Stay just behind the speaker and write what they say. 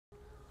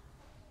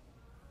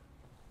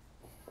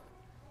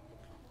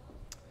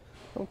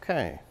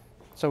Okay,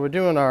 so we're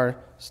doing our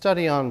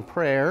study on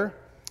prayer,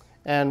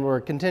 and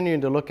we're continuing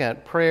to look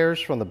at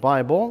prayers from the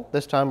Bible.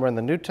 This time we're in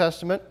the New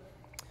Testament.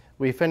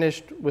 We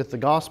finished with the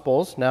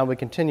Gospels. Now we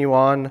continue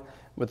on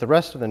with the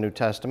rest of the New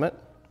Testament.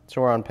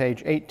 So we're on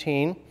page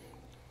 18.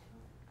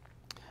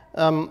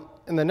 And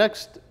the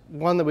next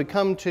one that we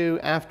come to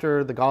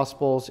after the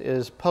Gospels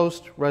is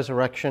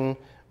post-resurrection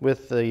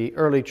with the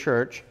early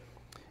church.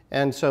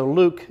 And so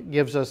Luke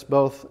gives us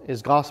both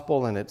his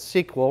Gospel and its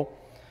sequel.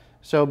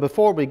 So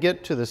before we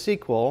get to the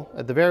sequel,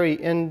 at the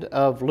very end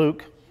of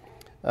Luke,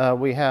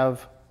 we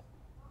have,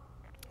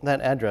 that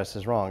address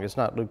is wrong. It's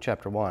not Luke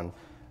chapter 1.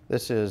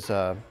 This is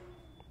at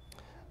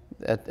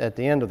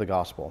the end of the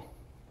Gospel.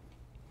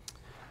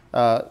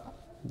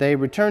 They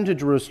returned to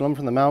Jerusalem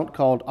from the mount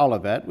called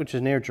Olivet, which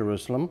is near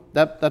Jerusalem.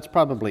 That's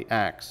probably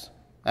Acts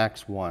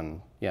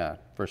 1,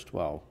 verse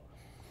 12.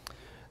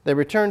 They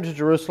returned to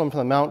Jerusalem from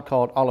the mount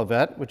called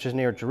Olivet, which is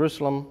near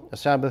Jerusalem, a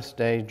Sabbath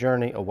day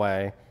journey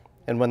away.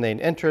 And when they had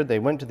entered, they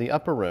went to the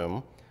upper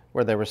room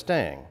where they were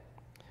staying.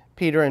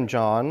 Peter and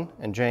John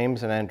and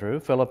James and Andrew,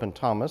 Philip and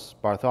Thomas,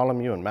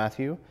 Bartholomew and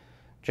Matthew,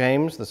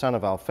 James the son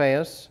of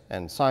Alphaeus,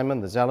 and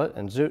Simon the Zealot,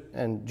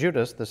 and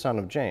Judas the son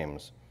of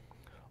James.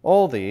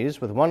 All these,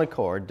 with one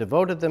accord,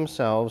 devoted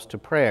themselves to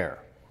prayer,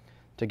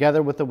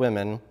 together with the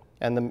women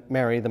and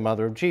Mary, the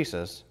mother of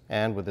Jesus,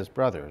 and with his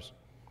brothers.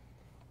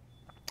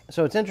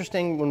 So it's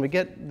interesting when we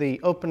get the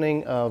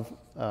opening of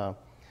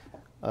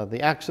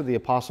the Acts of the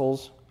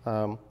Apostles.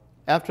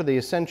 After the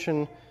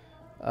ascension,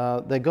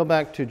 they go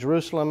back to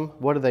Jerusalem.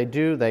 What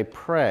do? They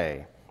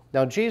pray.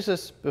 Now,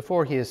 Jesus,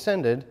 before he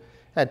ascended,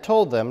 had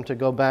told them to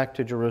go back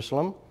to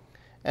Jerusalem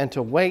and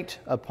to wait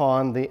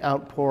upon the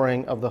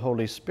outpouring of the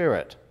Holy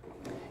Spirit.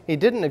 He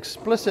didn't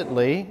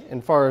explicitly,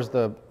 as far as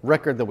the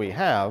record that we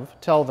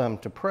have, tell them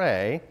to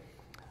pray,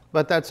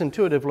 but that's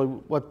intuitively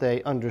what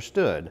they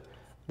understood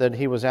that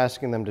he was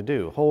asking them to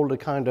do. Hold a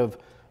kind of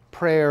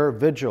prayer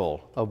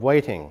vigil of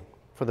waiting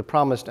for the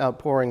promised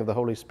outpouring of the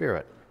Holy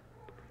Spirit.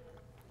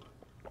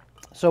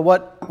 So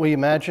what we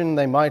imagine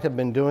they might have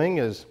been doing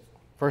is,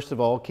 first of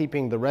all,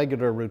 keeping the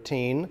regular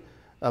routine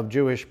of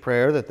Jewish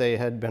prayer that they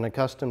had been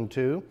accustomed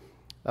to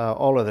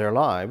all of their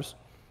lives.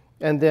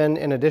 And then,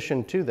 in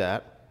addition to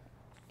that,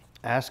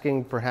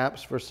 asking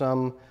perhaps for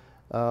some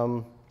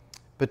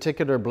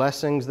particular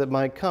blessings that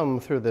might come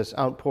through this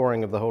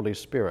outpouring of the Holy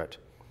Spirit,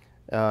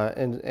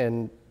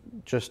 and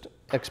just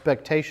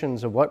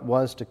expectations of what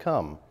was to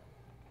come.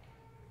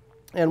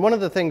 And one of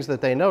the things that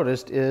they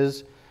noticed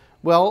is,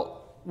 well,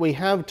 we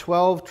have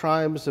 12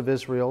 tribes of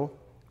Israel.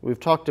 We've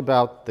talked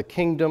about the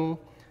kingdom,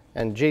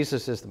 and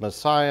Jesus is the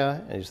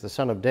Messiah, and he's the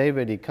son of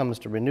David. He comes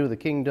to renew the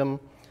kingdom.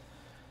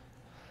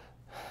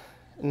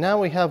 Now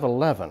we have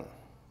 11,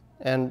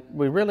 and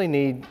we really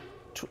need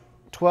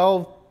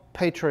 12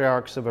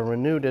 patriarchs of a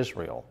renewed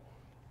Israel.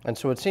 And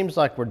so it seems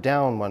like we're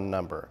down one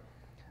number.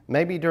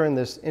 Maybe during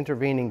this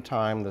intervening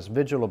time, this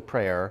vigil of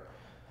prayer,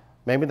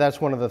 maybe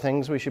that's one of the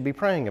things we should be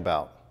praying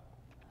about.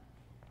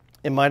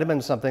 It might have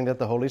been something that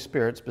the Holy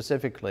Spirit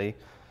specifically,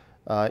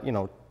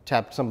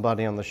 tapped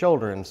somebody on the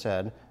shoulder and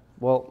said,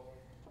 well,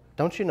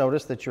 don't you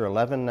notice that you're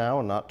 11 now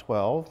and not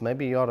 12?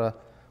 Maybe you ought to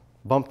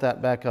bump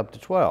that back up to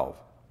 12.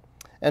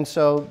 And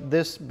so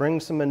this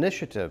brings some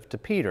initiative to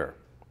Peter.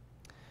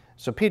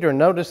 So Peter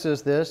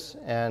notices this,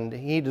 and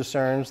he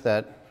discerns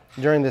that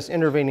during this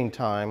intervening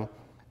time,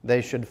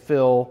 they should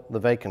fill the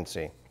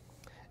vacancy.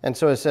 And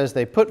so it says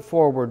they put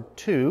forward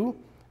two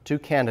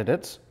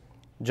candidates,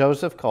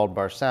 Joseph called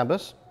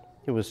Barsabbas,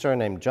 who was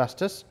surnamed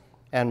Justus,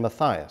 and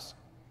Matthias.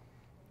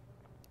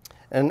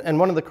 And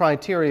one of the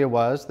criteria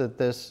was that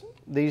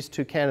these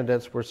two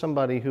candidates were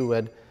somebody who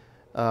had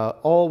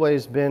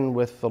always been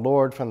with the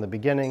Lord from the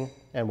beginning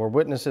and were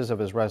witnesses of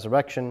his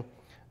resurrection.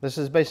 This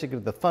is basically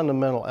the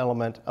fundamental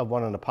element of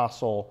what an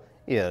apostle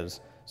is,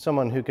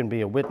 someone who can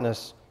be a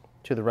witness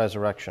to the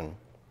resurrection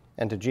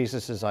and to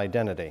Jesus'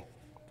 identity.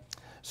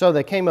 So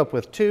they came up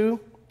with two,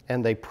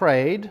 and they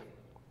prayed,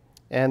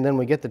 and then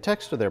we get the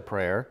text of their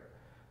prayer.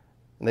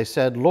 And they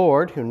said,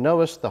 Lord, who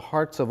knowest the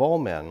hearts of all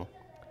men,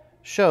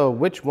 show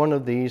which one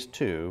of these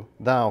two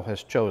thou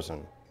hast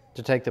chosen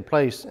to take the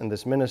place in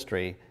this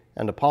ministry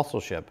and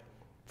apostleship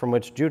from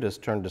which Judas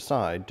turned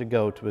aside to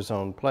go to his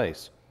own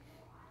place.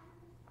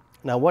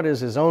 Now, what is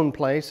his own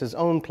place? His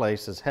own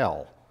place is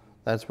hell.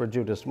 That's where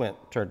Judas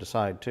turned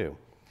aside to.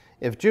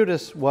 If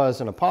Judas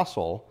was an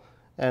apostle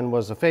and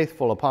was a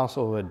faithful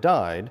apostle who had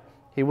died,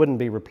 he wouldn't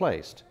be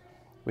replaced.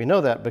 We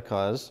know that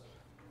because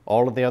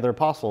all of the other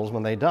apostles,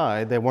 when they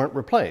died, they weren't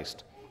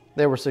replaced.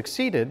 They were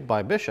succeeded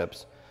by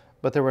bishops,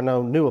 but there were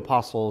no new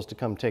apostles to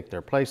come take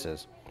their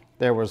places.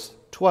 There was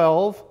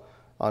 12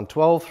 on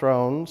 12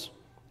 thrones,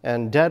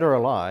 and dead or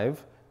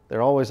alive,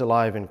 they're always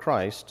alive in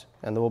Christ,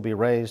 and they will be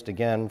raised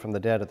again from the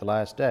dead at the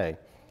last day.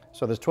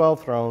 So there's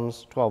 12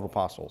 thrones, 12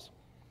 apostles.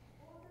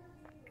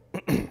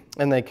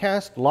 And they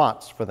cast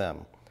lots for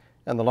them,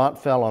 and the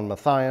lot fell on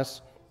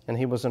Matthias, and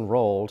he was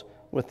enrolled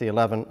with the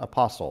 11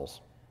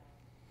 apostles.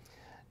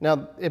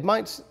 Now, it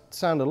might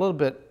sound a little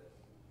bit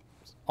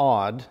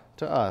odd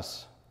to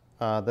us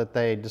that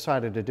they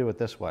decided to do it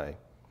this way.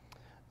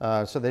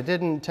 So they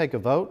didn't take a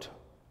vote.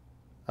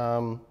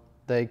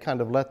 They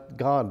kind of let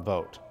God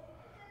vote.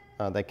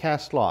 They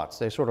cast lots.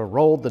 They sort of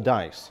rolled the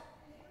dice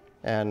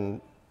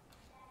and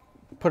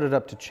put it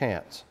up to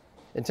chance.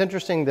 It's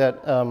interesting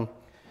that,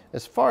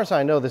 as far as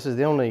I know, this is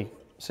the only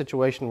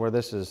situation where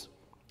this is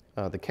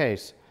the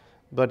case,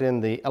 but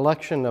in the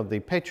election of the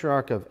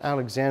Patriarch of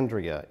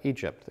Alexandria,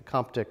 Egypt, the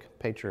Coptic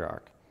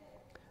Patriarch,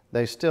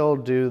 they still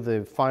do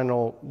the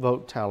final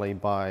vote tally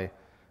by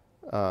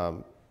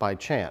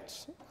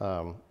chance.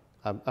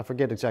 I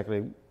forget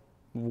exactly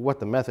what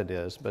the method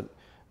is, but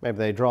maybe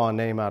they draw a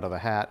name out of a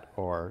hat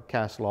or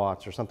cast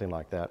lots or something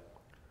like that.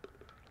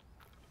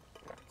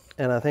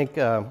 And I think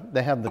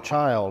they have the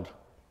child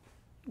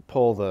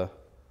pull the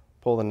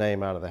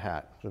name out of the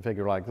hat. So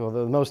figure like, well,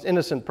 the most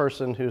innocent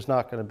person who's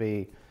not going to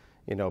be,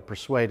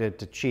 persuaded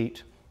to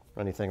cheat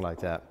or anything like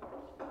that.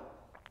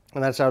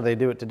 And that's how they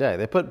do it today.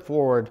 They put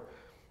forward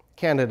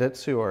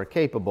candidates who are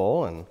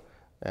capable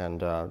and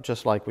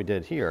just like we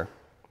did here,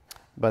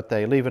 but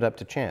they leave it up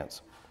to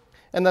chance.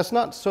 And that's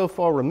not so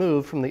far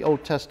removed from the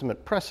Old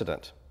Testament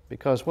precedent,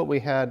 because what we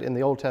had in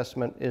the Old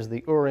Testament is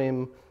the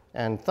Urim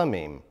and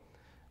Thummim,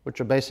 which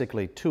are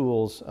basically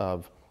tools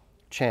of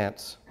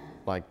chance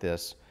like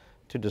this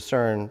to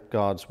discern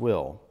God's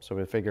will. So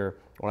we figure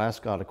we'll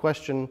ask God a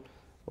question,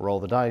 we'll roll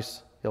the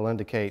dice, he'll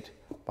indicate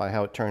by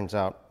how it turns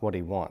out what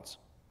he wants.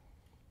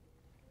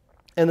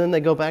 And then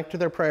they go back to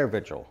their prayer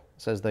vigil.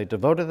 It says they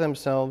devoted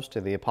themselves to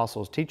the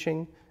apostles'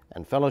 teaching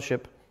and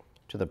fellowship,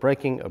 to the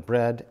breaking of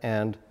bread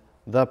and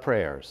the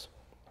prayers.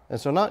 And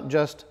so not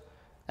just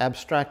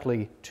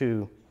abstractly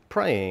to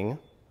praying,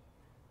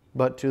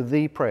 but to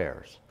the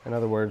prayers. In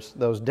other words,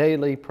 those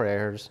daily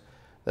prayers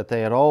that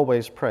they had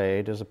always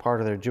prayed as a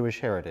part of their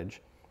Jewish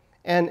heritage.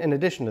 And in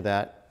addition to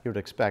that, you would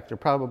expect they're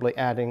probably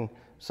adding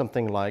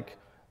something like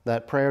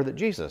that prayer that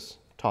Jesus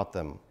taught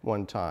them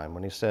one time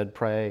when he said,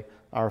 "Pray,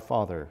 our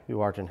Father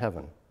who art in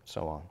heaven,"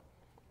 so on.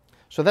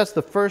 So that's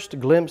the first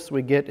glimpse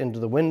we get into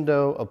the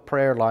window of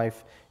prayer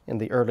life in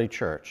the early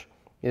church,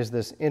 is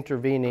this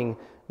intervening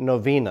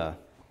novena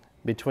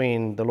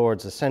between the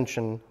Lord's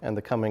ascension and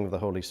the coming of the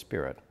Holy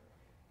Spirit.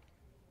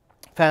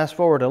 Fast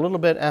forward a little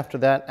bit after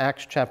that,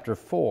 Acts chapter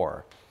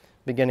 4,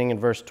 beginning in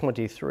verse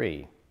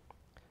 23.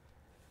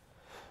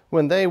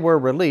 When they were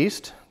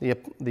released,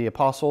 the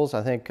apostles,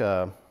 I think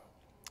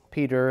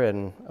Peter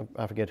and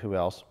I forget who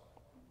else,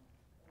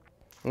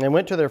 and they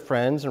went to their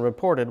friends and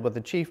reported what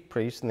the chief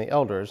priests and the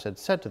elders had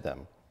said to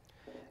them.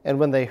 And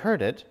when they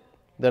heard it,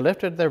 they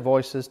lifted their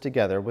voices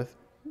together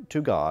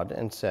to God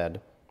and said,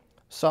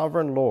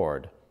 "Sovereign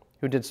Lord,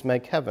 who didst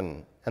make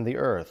heaven and the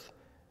earth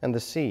and the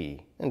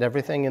sea and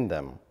everything in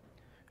them,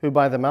 who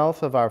by the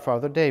mouth of our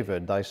father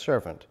David, thy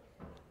servant,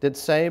 did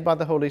say by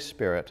the Holy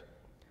Spirit,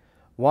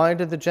 why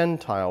did the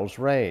Gentiles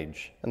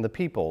rage and the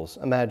peoples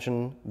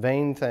imagine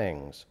vain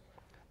things?"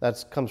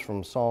 That comes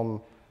from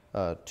Psalm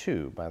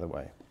 2, by the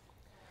way.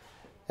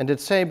 And did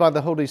say by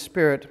the Holy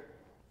Spirit,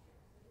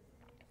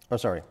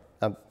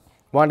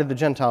 why did the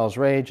Gentiles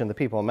rage and the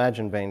people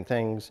imagine vain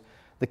things?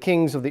 The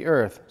kings of the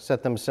earth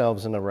set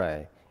themselves in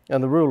array,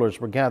 and the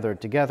rulers were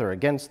gathered together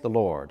against the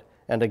Lord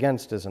and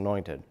against his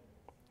anointed.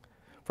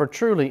 For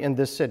truly in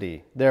this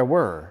city there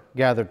were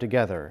gathered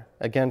together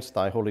against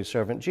thy holy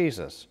servant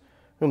Jesus,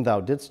 whom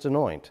thou didst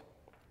anoint,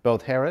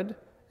 both Herod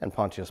and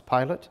Pontius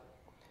Pilate,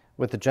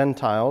 with the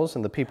Gentiles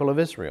and the people of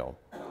Israel,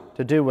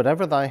 to do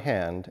whatever thy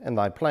hand and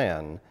thy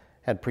plan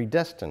had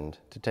predestined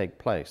to take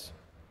place.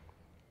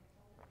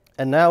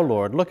 And now,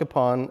 Lord, look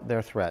upon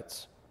their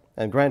threats,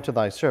 and grant to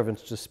thy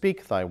servants to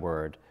speak thy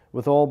word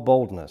with all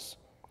boldness,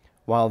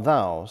 while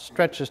thou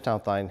stretchest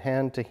out thine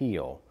hand to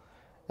heal,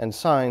 and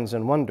signs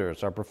and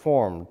wonders are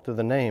performed through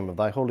the name of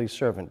thy holy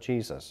servant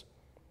Jesus.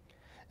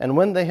 And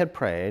when they had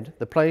prayed,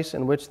 the place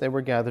in which they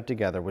were gathered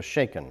together was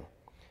shaken,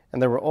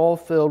 and they were all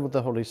filled with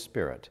the Holy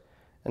Spirit,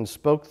 and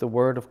spoke the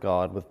word of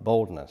God with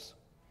boldness.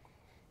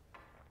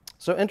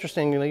 So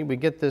interestingly, we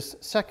get this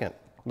second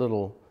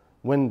little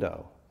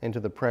window into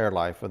the prayer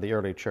life of the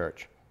early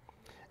church.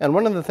 And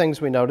one of the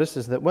things we notice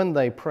is that when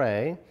they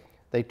pray,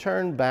 they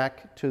turn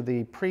back to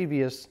the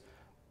previous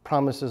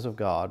promises of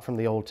God from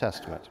the Old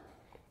Testament.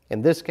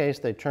 In this case,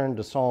 they turn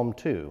to Psalm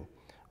 2,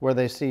 where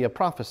they see a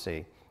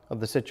prophecy of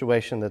the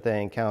situation that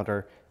they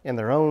encounter in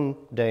their own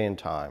day and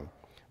time,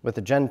 with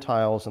the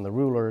Gentiles and the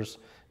rulers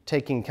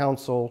taking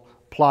counsel,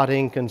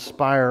 plotting,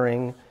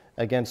 conspiring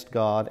against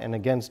God and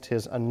against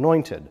his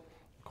anointed.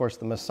 Of course,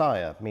 the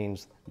Messiah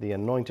means the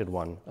anointed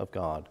one of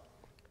God.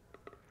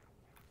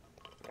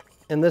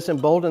 And this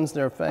emboldens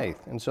their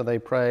faith. And so they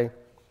pray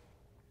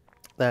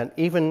that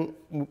even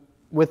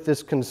with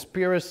this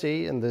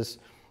conspiracy and this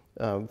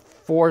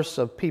force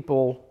of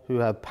people who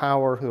have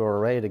power, who are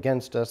arrayed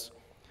against us,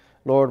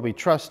 Lord, we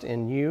trust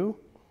in you,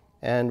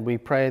 and we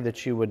pray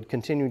that you would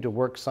continue to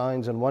work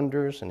signs and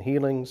wonders and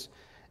healings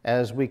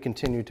as we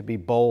continue to be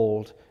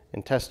bold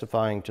in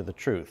testifying to the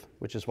truth,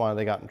 which is why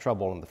they got in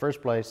trouble in the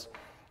first place.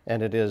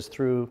 And it is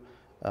through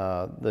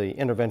the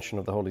intervention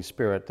of the Holy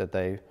Spirit that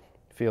they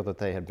feel that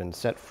they had been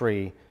set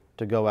free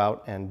to go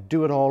out and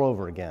do it all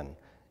over again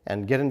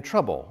and get in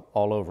trouble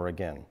all over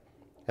again.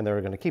 And they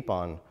were going to keep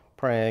on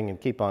praying and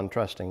keep on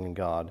trusting in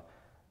God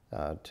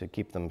to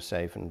keep them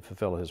safe and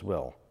fulfill His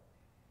will.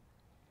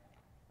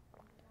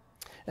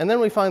 And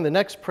then we find the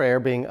next prayer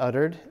being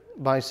uttered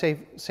by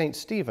St.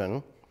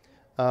 Stephen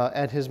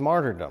at his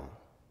martyrdom.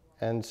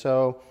 And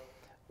so,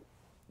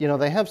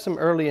 they have some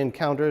early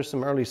encounters,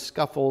 some early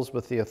scuffles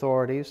with the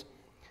authorities,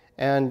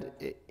 and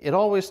it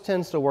always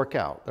tends to work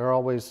out. They're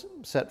always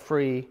set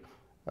free.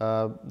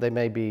 They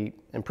may be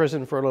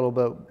imprisoned for a little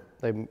bit.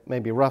 They may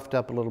be roughed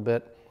up a little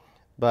bit,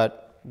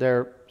 but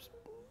they're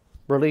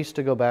released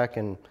to go back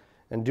and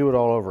do it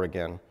all over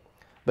again.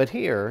 But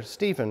here,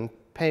 Stephen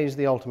pays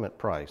the ultimate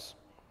price.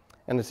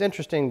 And it's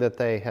interesting that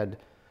they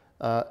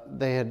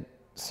had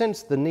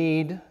sensed the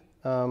need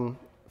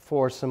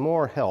for some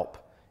more help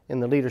in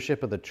the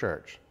leadership of the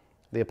church.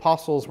 The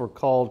apostles were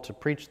called to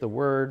preach the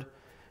word,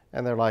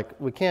 and they're like,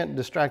 we can't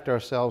distract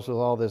ourselves with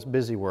all this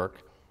busy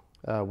work.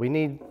 We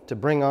need to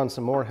bring on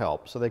some more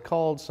help. So they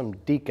called some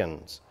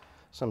deacons,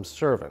 some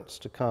servants,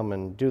 to come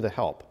and do the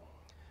help.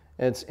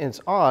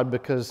 It's odd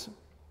because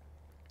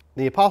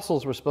the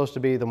apostles were supposed to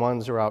be the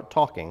ones who are out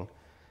talking,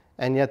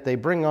 and yet they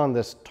bring on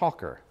this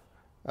talker.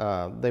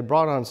 They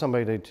brought on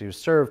somebody to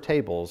serve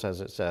tables,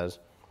 as it says,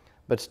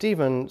 but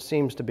Stephen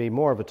seems to be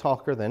more of a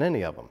talker than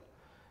any of them.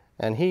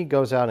 And he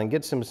goes out and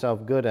gets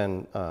himself good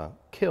and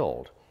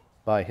killed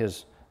by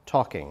his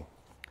talking,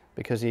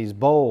 because he's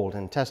bold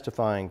in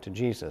testifying to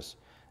Jesus,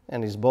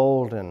 and he's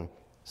bold in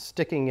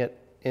sticking it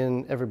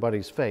in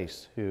everybody's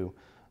face who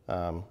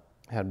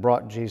had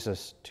brought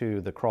Jesus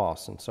to the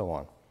cross and so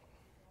on.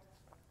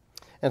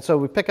 And so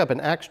we pick up in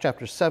Acts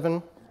chapter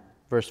 7,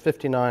 verse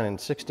 59 and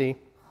 60.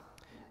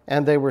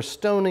 And they were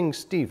stoning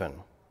Stephen.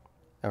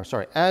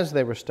 As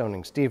they were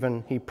stoning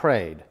Stephen, he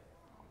prayed,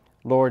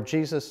 Lord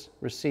Jesus,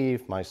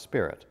 receive my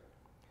spirit.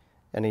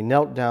 And he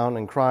knelt down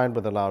and cried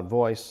with a loud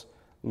voice,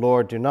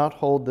 Lord, do not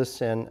hold this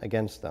sin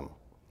against them.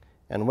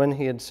 And when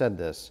he had said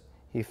this,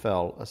 he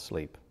fell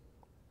asleep.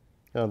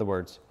 In other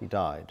words, he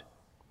died.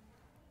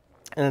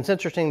 And it's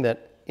interesting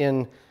that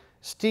in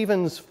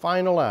Stephen's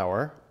final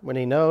hour, when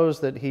he knows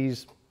that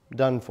he's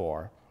done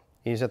for,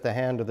 he's at the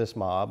hand of this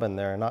mob and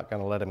they're not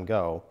going to let him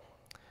go,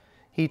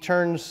 he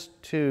turns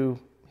to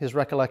his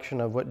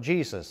recollection of what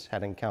Jesus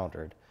had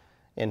encountered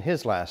in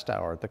his last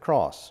hour at the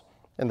cross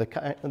and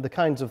the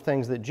kinds of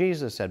things that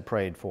Jesus had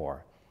prayed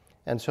for.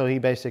 And so he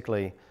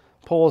basically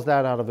pulls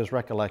that out of his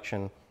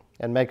recollection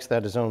and makes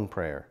that his own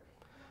prayer.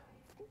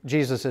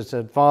 Jesus had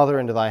said, Father,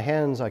 into thy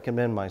hands I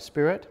commend my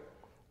spirit.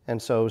 And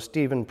so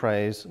Stephen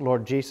prays,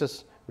 Lord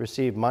Jesus,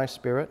 receive my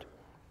spirit.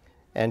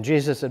 And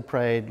Jesus had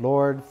prayed,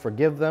 Lord,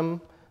 forgive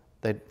them.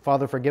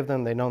 Father, forgive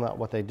them, they know not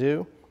what they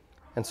do.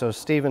 And so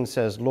Stephen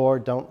says,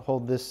 Lord, don't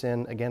hold this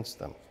sin against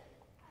them.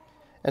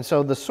 And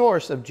so the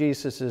source of the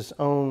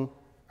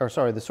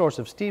source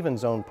of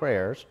Stephen's own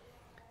prayers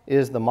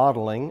is the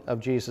modeling of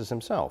Jesus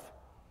himself.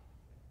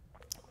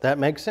 That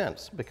makes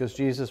sense, because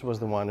Jesus was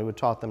the one who had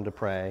taught them to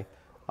pray,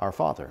 Our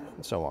Father,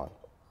 and so on.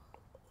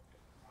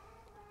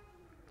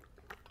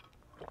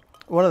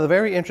 One of the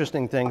very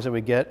interesting things that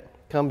we get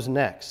comes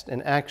next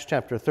in Acts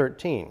chapter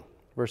 13,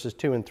 verses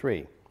 2 and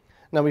 3.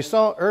 Now we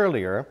saw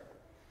earlier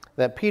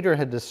that Peter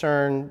had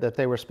discerned that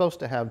they were supposed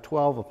to have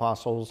 12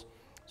 apostles,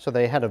 so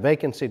they had a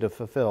vacancy to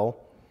fulfill,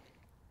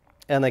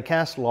 and they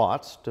cast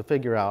lots to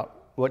figure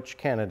out which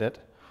candidate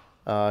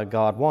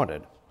God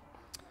wanted.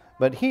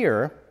 But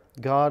here,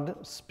 God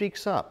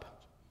speaks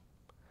up,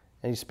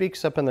 and he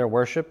speaks up in their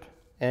worship,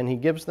 and he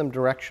gives them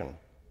direction.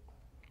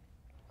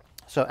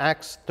 So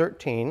Acts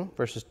 13,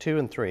 verses 2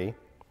 and 3,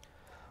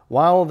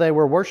 while they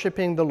were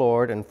worshiping the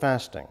Lord and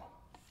fasting,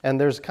 and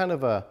there's kind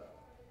of a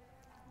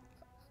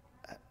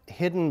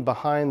hidden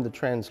behind the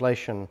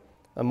translation,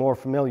 a more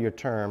familiar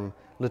term,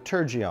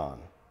 liturgion.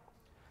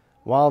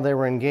 While they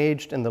were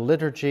engaged in the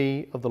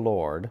liturgy of the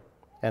Lord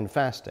and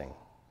fasting.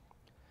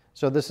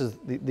 So this is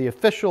the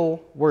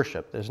official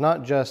worship. There's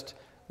not just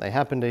they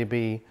happen to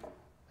be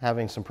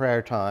having some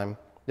prayer time.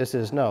 This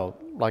is,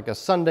 like a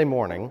Sunday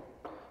morning,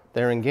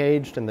 they're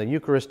engaged in the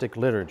Eucharistic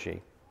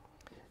liturgy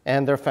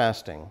and they're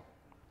fasting.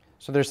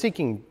 So they're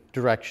seeking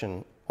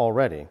direction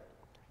already.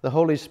 The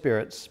Holy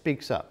Spirit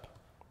speaks up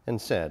and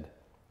said,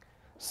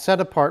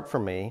 Set apart for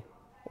me,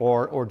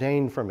 or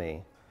ordain for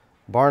me,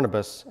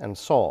 Barnabas and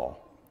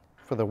Saul,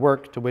 for the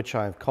work to which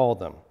I have called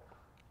them.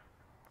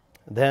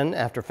 Then,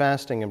 after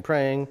fasting and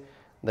praying,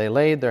 they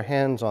laid their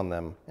hands on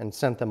them and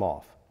sent them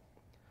off.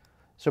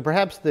 So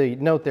perhaps the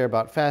note there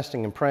about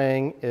fasting and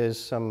praying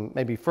is some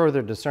maybe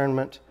further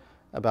discernment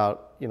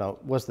about,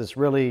 was this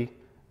really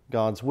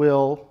God's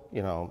will?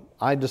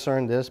 I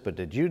discerned this, but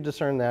did you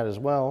discern that as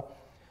well?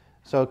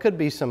 So it could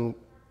be some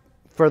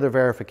further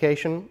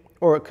verification,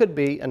 or it could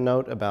be a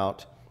note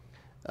about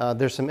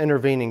there's some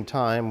intervening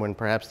time when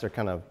perhaps they're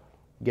kind of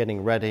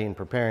getting ready and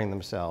preparing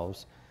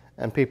themselves,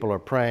 and people are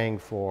praying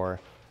for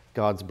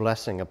God's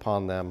blessing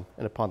upon them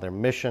and upon their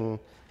mission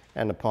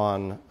and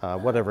upon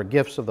whatever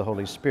gifts of the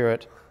Holy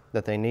Spirit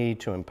that they need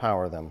to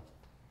empower them.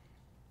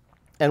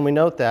 And we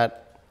note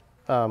that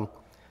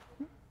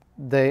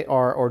they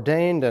are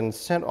ordained and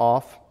sent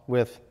off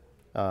with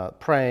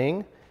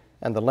praying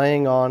and the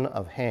laying on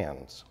of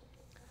hands.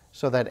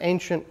 So that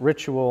ancient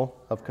ritual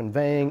of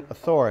conveying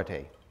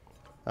authority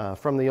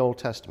from the Old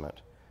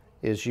Testament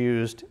is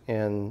used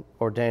in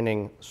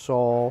ordaining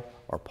Saul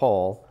or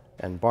Paul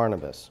and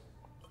Barnabas.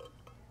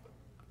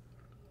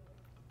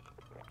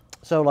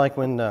 So like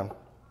when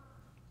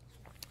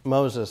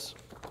Moses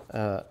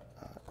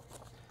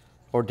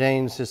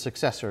ordains his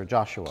successor,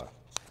 Joshua,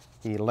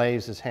 he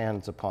lays his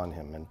hands upon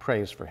him and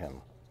prays for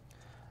him.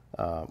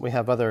 We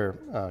have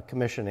other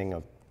commissioning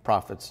of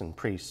prophets and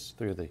priests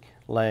through the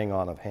laying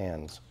on of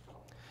hands.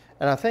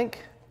 And I think,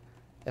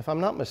 if I'm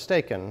not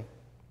mistaken,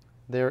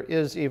 there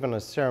is even a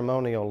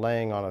ceremonial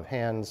laying on of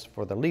hands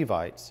for the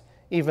Levites,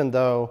 even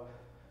though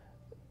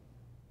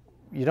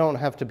you don't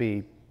have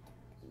to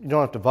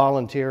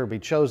volunteer or be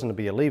chosen to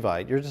be a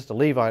Levite. You're just a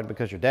Levite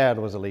because your dad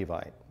was a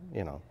Levite,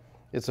 you know.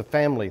 It's a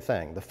family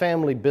thing. The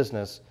family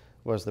business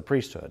was the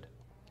priesthood.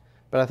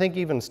 But I think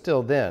even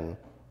still then,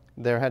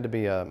 there had to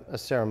be a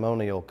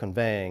ceremonial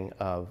conveying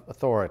of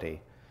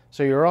authority.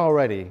 So you're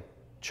already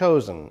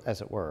chosen,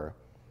 as it were,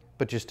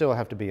 but you still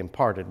have to be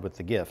imparted with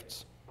the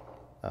gifts.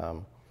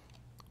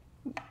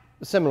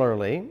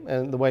 Similarly,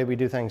 in the way we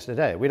do things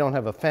today, we don't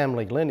have a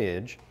family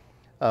lineage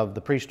of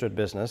the priesthood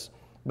business,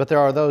 but there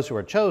are those who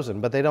are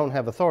chosen, but they don't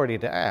have authority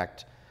to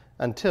act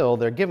until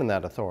they're given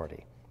that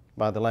authority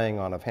by the laying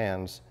on of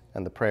hands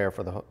and the prayer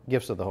for the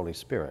gifts of the Holy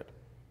Spirit.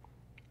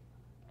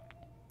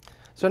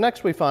 So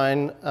next we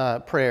find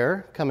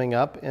prayer coming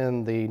up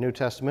in the New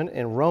Testament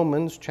in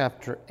Romans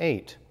chapter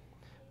 8,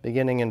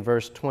 beginning in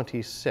verse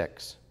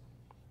 26.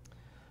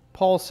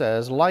 Paul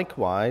says,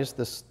 "Likewise,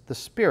 the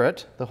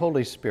Spirit, the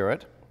Holy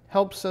Spirit,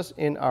 helps us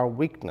in our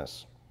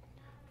weakness,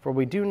 for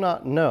we do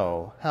not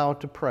know how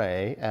to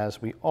pray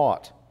as we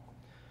ought.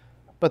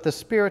 But the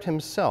Spirit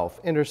himself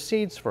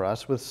intercedes for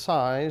us with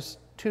sighs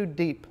too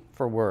deep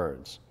for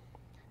words.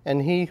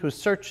 And he who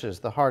searches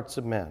the hearts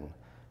of men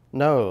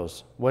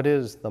knows what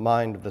is the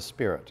mind of the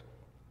Spirit,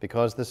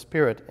 because the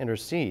Spirit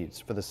intercedes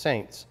for the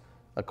saints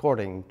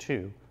according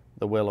to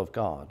the will of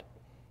God."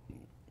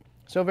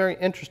 So a very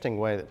interesting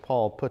way that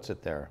Paul puts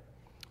it there,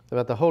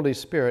 about the Holy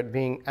Spirit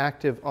being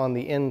active on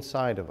the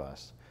inside of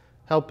us,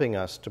 helping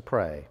us to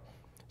pray.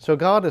 So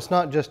God is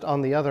not just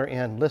on the other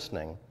end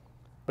listening,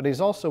 but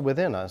he's also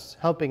within us,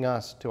 helping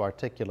us to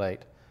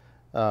articulate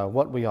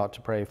what we ought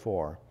to pray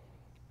for.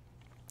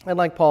 And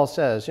like Paul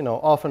says, you know,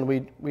 often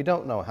we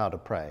don't know how to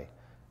pray.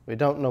 We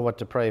don't know what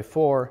to pray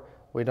for.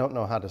 We don't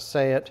know how to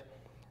say it.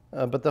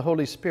 But the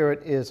Holy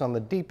Spirit is on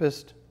the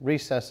deepest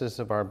recesses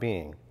of our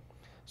being.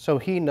 So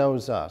he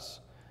knows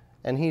us,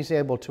 and he's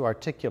able to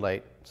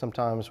articulate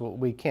sometimes what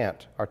we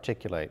can't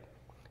articulate,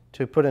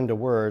 to put into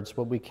words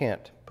what we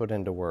can't put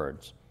into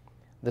words.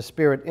 The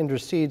Spirit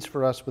intercedes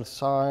for us with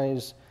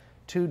sighs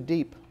too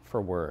deep for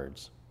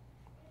words.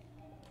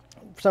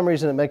 For some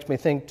reason, it makes me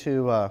think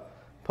to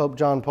Pope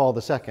John Paul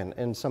II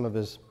in some of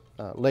his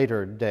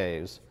later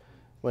days,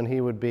 when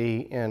he would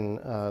be in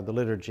the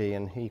liturgy,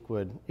 and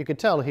you could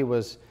tell he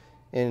was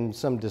in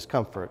some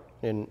discomfort,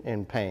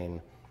 in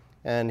pain,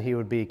 and he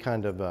would be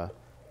kind of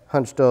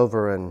hunched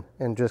over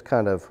and just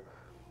kind of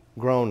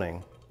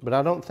groaning. But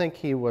I don't think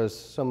he was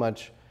so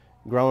much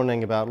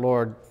groaning about,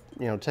 "Lord,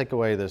 you know, take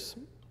away this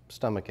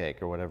stomachache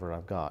or whatever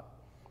I've got."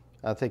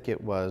 I think he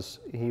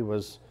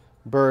was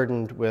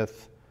burdened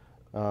with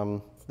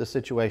the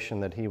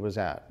situation that he was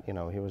at. You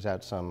know, he was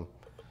at some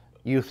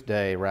youth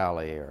day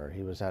rally, or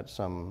he was at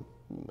some,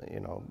 you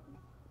know,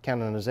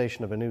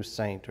 canonization of a new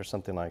saint or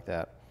something like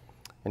that.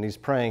 And he's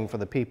praying for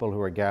the people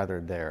who are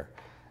gathered there.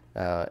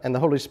 And the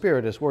Holy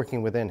Spirit is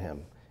working within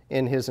him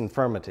in his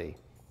infirmity,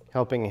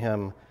 helping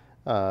him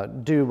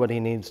do what he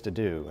needs to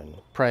do and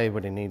pray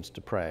what he needs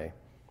to pray.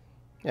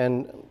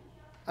 And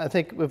I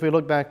think if we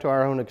look back to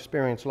our own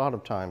experience a lot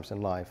of times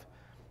in life,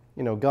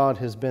 you know, God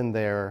has been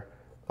there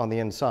on the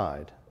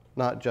inside,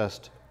 not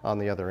just on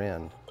the other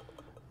end,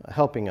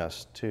 helping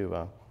us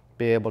to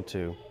be able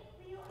to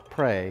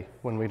pray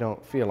when we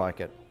don't feel like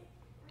it.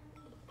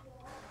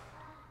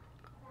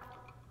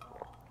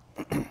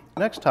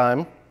 Next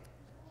time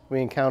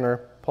we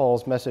encounter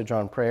Paul's message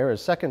on prayer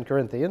is 2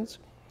 Corinthians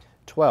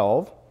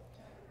 12,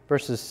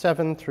 verses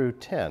 7 through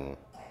 10.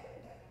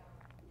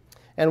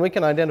 And we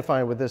can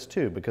identify with this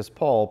too, because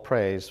Paul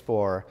prays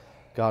for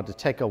God to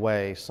take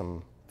away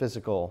some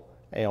physical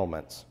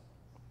ailments.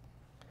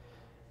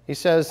 He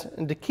says,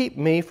 "And to keep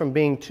me from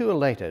being too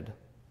elated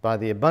by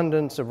the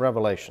abundance of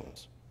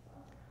revelations."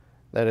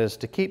 That is,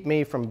 to keep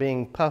me from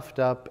being puffed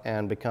up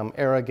and become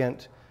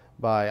arrogant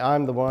by,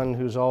 "I'm the one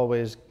who's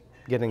always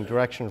getting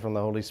direction from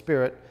the Holy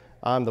Spirit.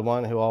 I'm the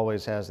one who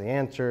always has the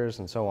answers,"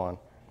 and so on.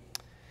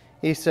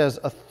 He says,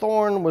 "A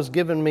thorn was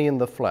given me in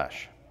the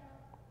flesh."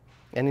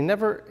 And he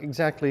never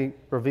exactly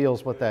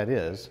reveals what that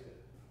is,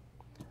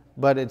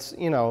 but it's,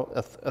 you know,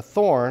 a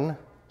thorn,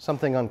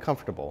 something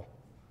uncomfortable.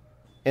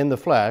 In the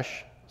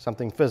flesh,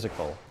 something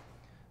physical.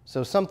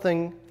 So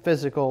something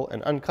physical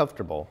and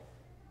uncomfortable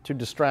to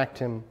distract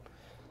him,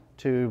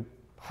 to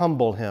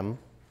humble him,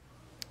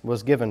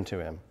 was given to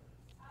him.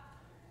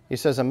 He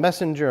says, a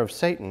messenger of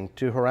Satan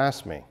to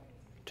harass me,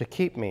 to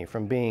keep me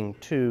from being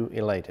too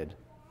elated.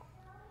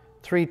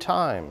 3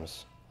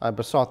 times I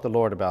besought the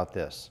Lord about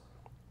this,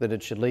 that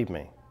it should leave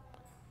me.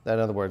 That,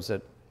 in other words,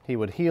 that he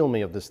would heal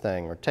me of this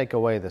thing or take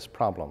away this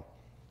problem.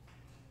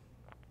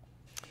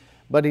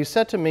 But he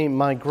said to me,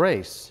 my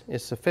grace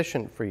is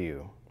sufficient for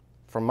you,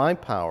 for my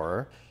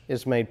power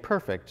is made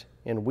perfect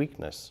in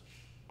weakness.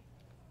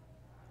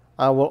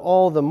 I will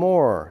all the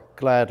more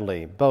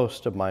gladly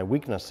boast of my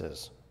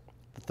weaknesses,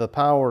 that the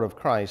power of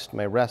Christ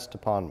may rest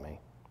upon me.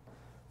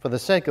 For the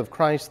sake of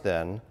Christ,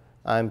 then,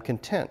 I am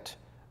content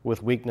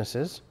with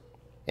weaknesses,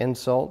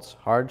 insults,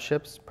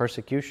 hardships,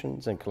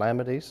 persecutions, and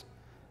calamities.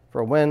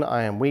 For when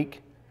I am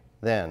weak,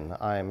 then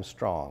I am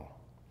strong.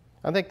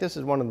 I think this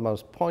is one of the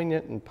most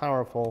poignant and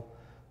powerful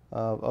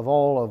of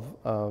all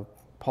of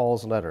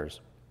Paul's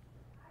letters.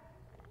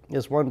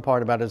 Is one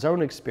part about his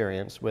own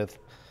experience with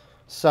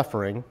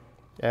suffering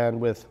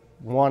and with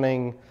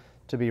wanting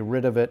to be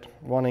rid of it,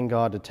 wanting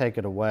God to take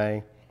it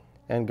away,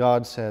 and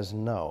God says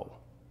no.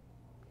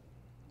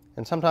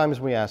 And sometimes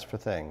we ask for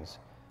things,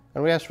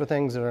 and we ask for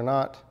things that are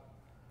not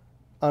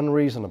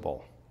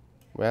unreasonable.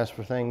 We ask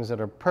for things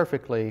that are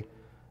perfectly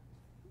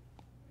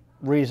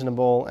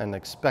reasonable and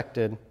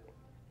expected,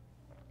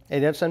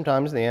 and yet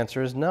sometimes the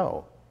answer is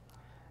no.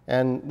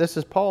 And this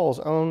is Paul's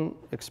own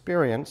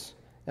experience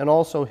and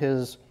also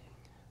his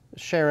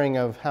sharing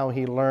of how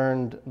he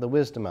learned the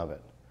wisdom of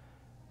it,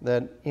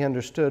 that he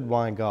understood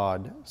why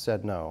God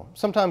said no.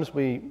 Sometimes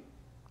we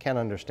can't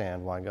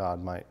understand why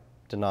God might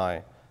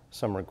deny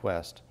some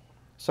request.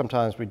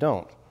 Sometimes we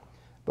don't,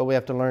 but we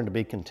have to learn to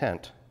be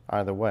content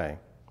either way.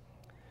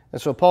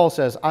 And so Paul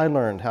says, I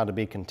learned how to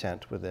be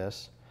content with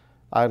this.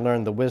 I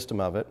learned the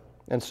wisdom of it,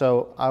 and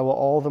so I will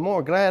all the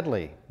more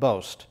gladly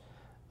boast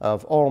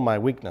of all my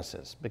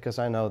weaknesses, because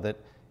I know that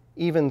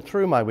even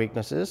through my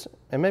weaknesses,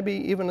 and maybe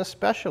even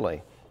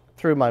especially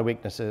through my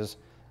weaknesses,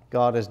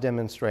 God is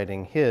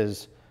demonstrating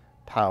his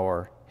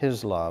power,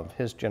 his love,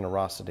 his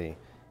generosity,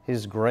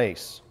 his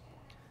grace.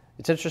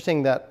 It's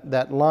interesting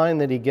that line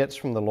that he gets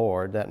from the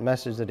Lord, that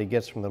message that he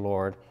gets from the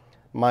Lord,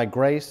 my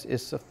grace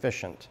is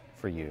sufficient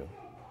for you.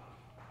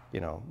 You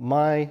know,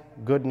 my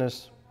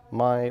goodness,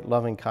 my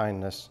loving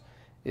kindness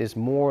is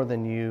more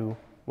than you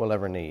will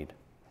ever need.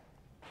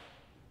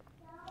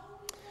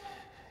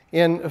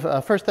 In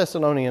 1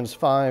 Thessalonians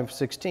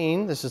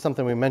 5:16, this is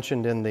something we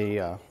mentioned in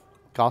the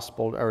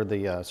gospel or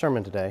the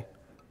sermon today,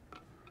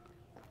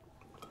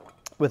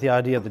 with the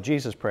idea of the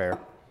Jesus prayer,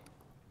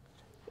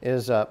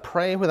 is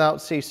pray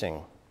without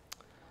ceasing.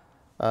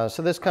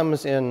 So this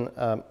comes in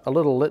a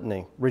little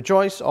litany.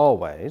 Rejoice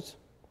always,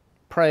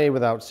 pray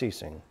without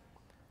ceasing,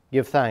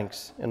 give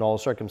thanks in all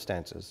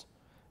circumstances,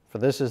 for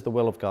this is the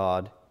will of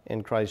God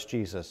in Christ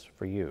Jesus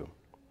for you.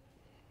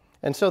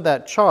 And so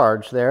that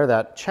charge there,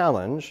 that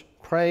challenge,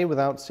 pray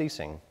without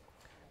ceasing,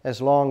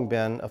 has long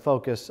been a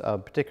focus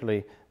of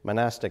particularly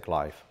monastic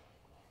life.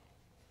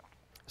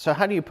 So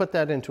how do you put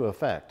that into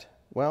effect?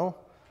 Well,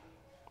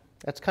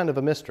 that's kind of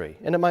a mystery,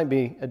 and it might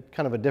be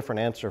kind of a different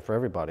answer for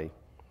everybody.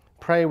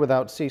 Pray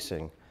without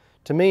ceasing.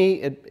 To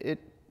me,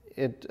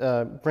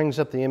 it brings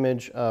up the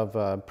image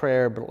of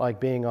prayer like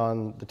being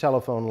on the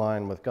telephone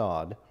line with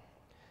God.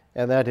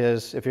 And that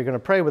is, if you're going to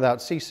pray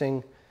without ceasing,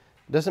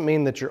 it doesn't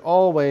mean that you're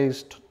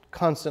always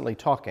constantly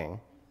talking,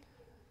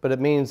 but it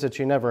means that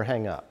you never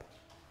hang up.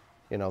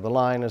 You know, the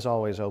line is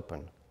always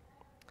open.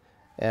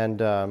 And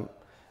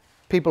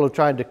people have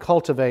tried to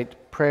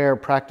cultivate prayer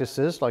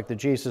practices like the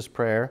Jesus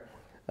prayer,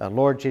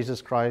 Lord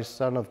Jesus Christ,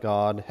 Son of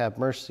God, have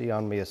mercy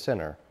on me, a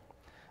sinner.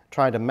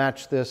 Try to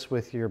match this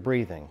with your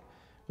breathing,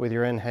 with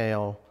your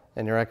inhale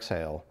and your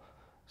exhale.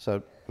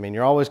 So, I mean,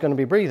 you're always going to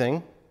be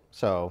breathing,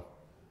 so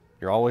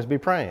you'll always be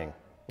praying.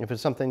 If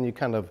it's something you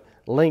kind of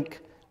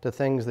link to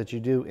things that you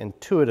do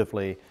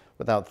intuitively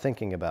without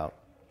thinking about.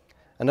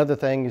 Another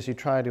thing is you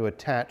try to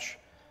attach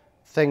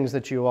things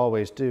that you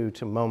always do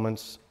to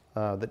moments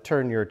that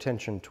turn your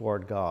attention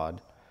toward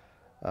God.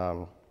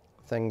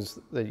 Things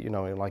that, you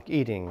know, like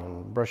eating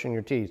and brushing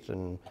your teeth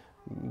and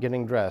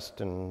getting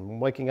dressed and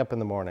waking up in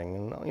the morning.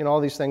 And, you know, all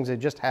these things, they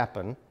just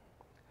happen.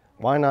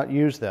 Why not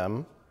use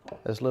them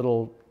as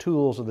little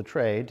tools of the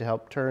trade to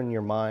help turn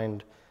your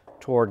mind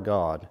toward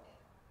God?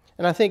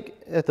 And I think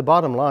at the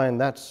bottom line,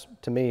 that's,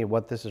 to me,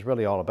 what this is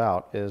really all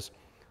about, is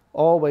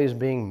always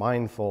being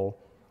mindful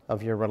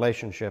of your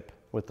relationship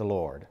with the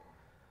Lord.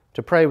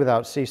 To pray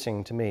without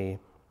ceasing, to me,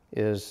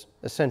 is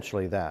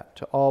essentially that,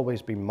 to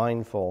always be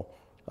mindful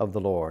of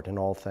the Lord in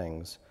all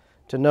things,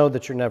 to know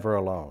that you're never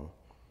alone.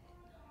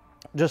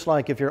 Just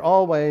like if you're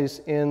always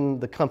in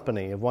the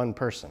company of one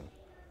person,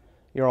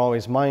 you're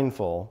always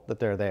mindful that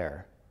they're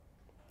there.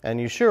 And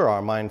you sure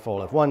are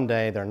mindful if one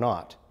day they're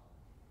not.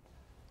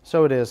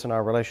 So it is in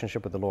our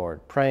relationship with the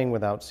Lord, praying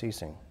without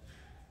ceasing.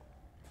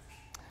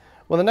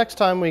 Well, the next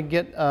time we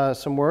get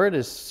some word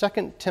is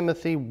 2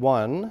 Timothy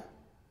 1,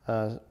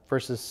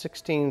 verses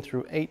 16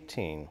 through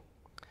 18.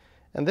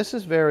 And this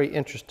is very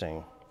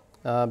interesting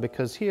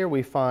because here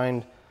we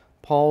find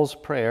Paul's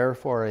prayer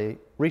for a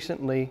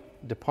recently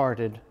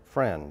departed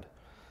friend.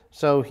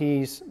 So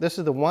this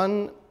is the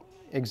one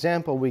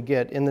example we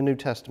get in the New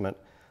Testament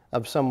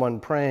of someone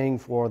praying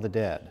for the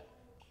dead.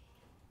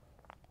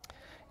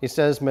 He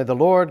says, "May the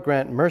Lord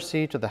grant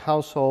mercy to the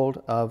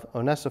household of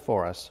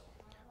Onesiphorus,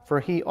 for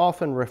he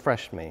often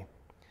refreshed me.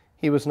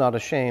 He was not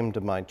ashamed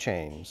of my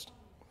chains.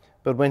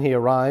 But when he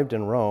arrived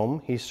in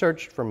Rome, he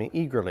searched for me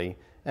eagerly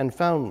and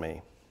found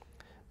me.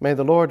 May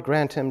the Lord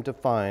grant him to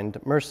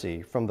find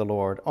mercy from the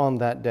Lord on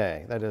that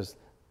day," that is,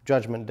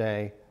 Judgment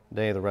Day,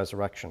 day of the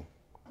resurrection.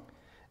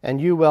 "And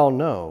you well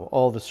know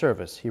all the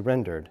service he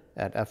rendered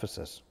at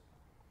Ephesus."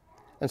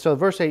 And so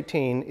verse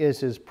 18 is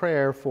his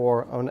prayer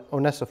for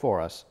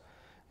Onesiphorus,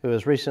 who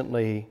has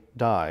recently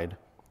died.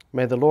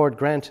 May the Lord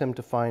grant him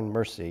to find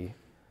mercy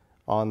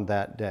on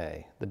that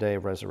day, the day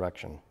of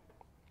resurrection.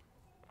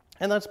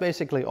 And that's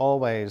basically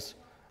always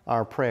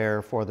our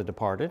prayer for the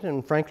departed,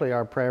 and frankly,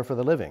 our prayer for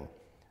the living.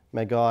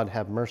 May God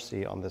have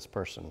mercy on this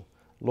person.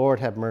 Lord,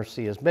 have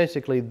mercy is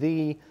basically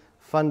the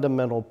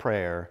fundamental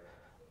prayer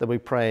that we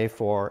pray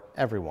for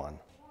everyone.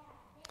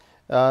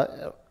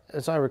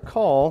 As I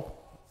recall,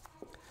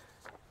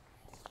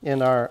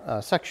 in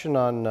our section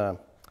on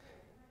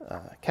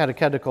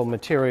catechetical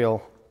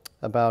material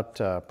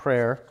about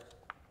prayer,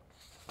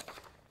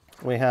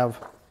 we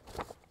have,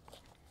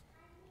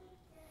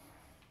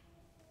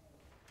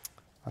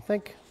 I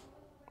think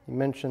he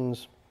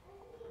mentions,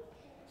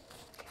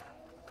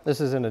 this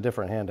is in a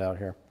different handout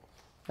here,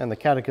 and the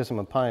Catechism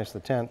of Pius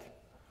X.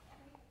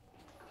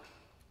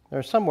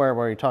 There's somewhere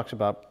where he talks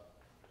about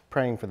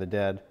praying for the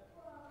dead.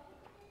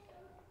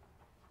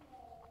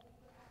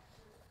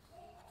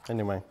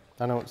 Anyway,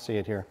 I don't see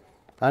it here.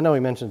 I know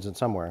he mentions it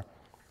somewhere.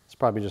 It's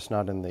probably just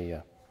not in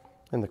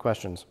the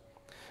questions.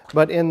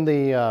 But in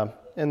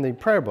the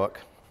prayer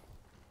book,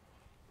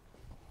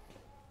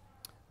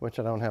 which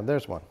I don't have,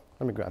 there's one.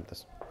 Let me grab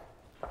this.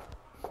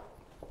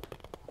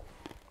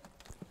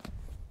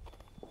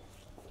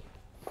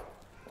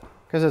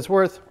 Because it's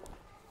worth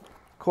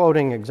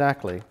quoting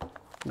exactly,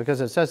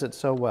 because it says it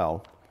so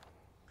well.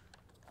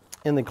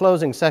 In the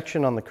closing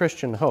section on the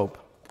Christian hope,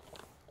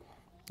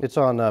 it's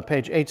on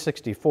page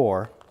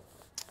 864,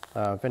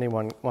 if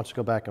anyone wants to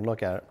go back and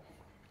look at it.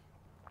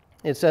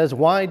 It says,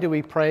 "Why do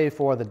we pray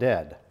for the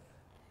dead?"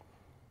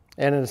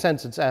 And in a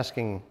sense, it's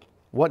asking,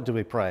 what do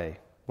we pray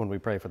when we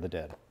pray for the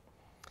dead?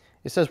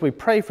 It says we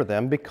pray for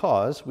them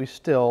because we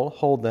still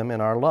hold them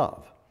in our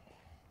love.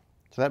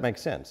 So that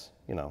makes sense,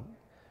 you know.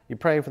 You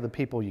pray for the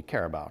people you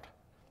care about.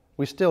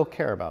 We still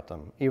care about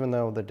them, even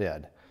though they're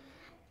dead.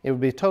 It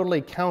would be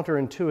totally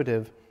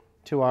counterintuitive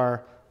to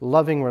our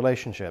loving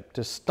relationship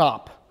to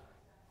stop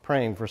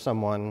praying for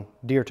someone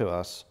dear to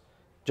us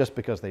just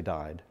because they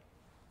died.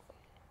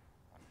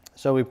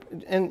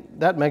 And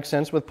that makes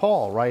sense with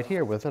Paul right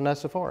here with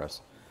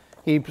Onesiphorus.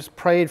 He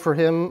prayed for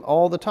him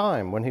all the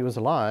time when he was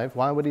alive.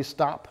 Why would he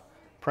stop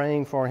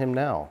praying for him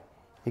now?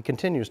 He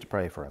continues to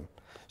pray for him.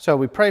 So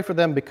we pray for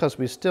them because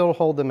we still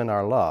hold them in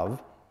our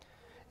love.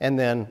 And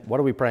then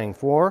what are we praying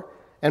for?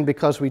 And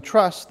because we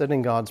trust that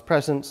in God's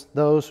presence,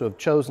 those who have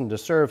chosen to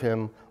serve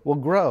him will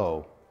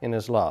grow in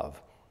his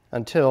love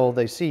until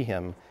they see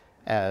him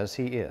as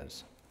he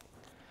is.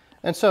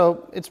 And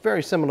so it's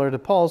very similar to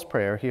Paul's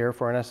prayer here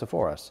for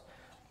Onesiphorus,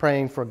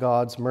 praying for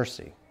God's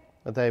mercy,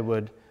 that they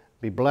would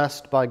be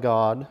blessed by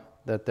God,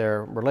 that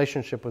their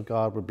relationship with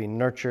God would be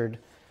nurtured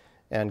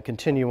and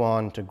continue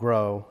on to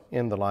grow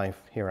in the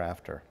life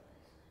hereafter.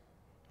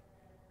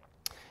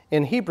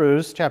 In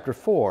Hebrews chapter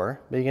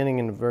 4, beginning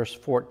in verse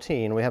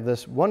 14, we have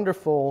this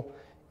wonderful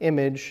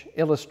image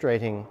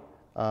illustrating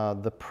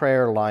the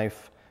prayer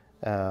life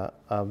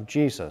of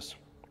Jesus.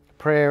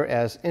 Prayer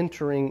as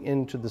entering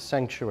into the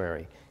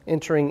sanctuary,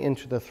 entering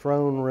into the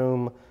throne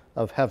room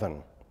of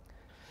heaven.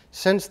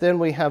 "Since then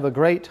we have a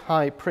great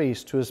high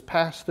priest who has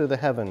passed through the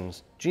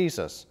heavens,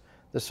 Jesus,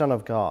 the Son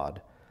of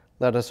God.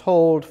 Let us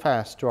hold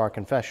fast to our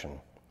confession.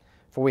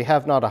 For we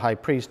have not a high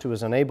priest who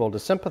is unable to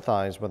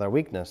sympathize with our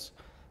weakness,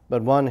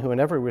 but one who in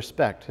every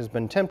respect has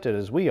been tempted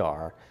as we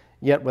are,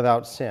 yet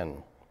without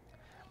sin.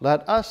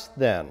 Let us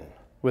then,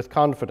 with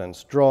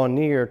confidence, draw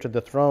near to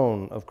the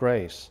throne of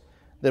grace,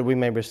 that we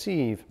may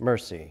receive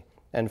mercy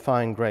and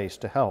find grace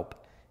to help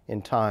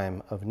in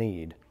time of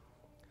need."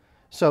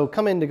 So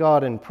coming to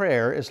God in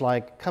prayer is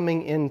like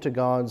coming into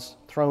God's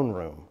throne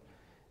room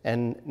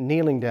and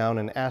kneeling down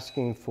and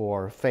asking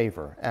for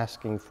favor,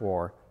 asking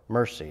for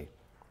mercy.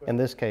 In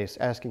this case,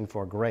 asking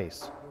for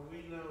grace. Do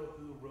we know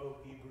who wrote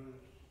Hebrews?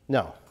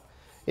 No.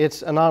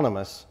 It's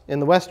anonymous. In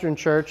the Western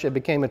Church, it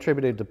became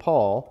attributed to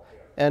Paul,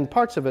 and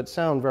parts of it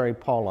sound very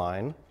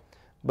Pauline,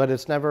 but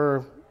it's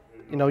never,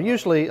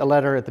 usually a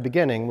letter at the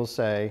beginning will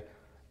say,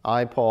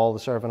 "I, Paul, the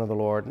servant of the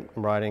Lord,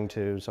 am writing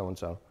to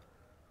so-and-so."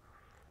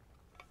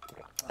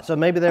 So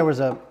maybe there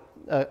was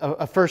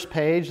a first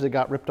page that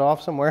got ripped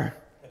off somewhere,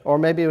 or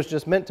maybe it was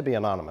just meant to be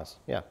anonymous.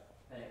 Yeah.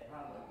 But it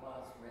probably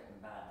was written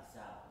by a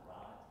disciple,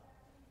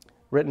 right?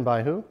 Written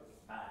by who?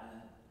 By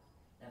whom?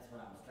 That's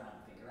what I was trying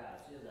to figure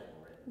out, is who they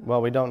were written.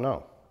 Well, we don't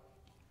know.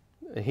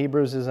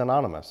 Hebrews is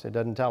anonymous. It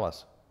doesn't tell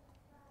us.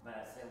 But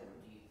I said,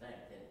 well, do you think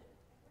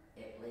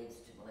that it leads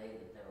to believe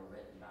that they were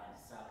written by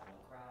a disciple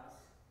of Christ?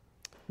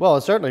 Well,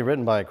 it's certainly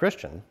written by a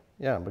Christian,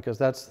 yeah, because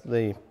that's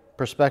the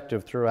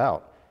perspective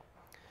throughout.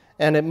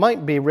 And it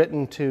might be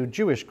written to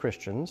Jewish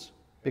Christians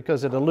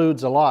because it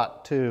alludes a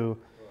lot to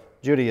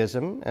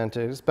Judaism and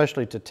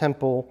especially to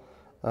temple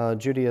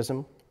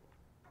Judaism.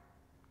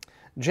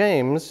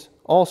 James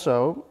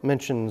also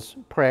mentions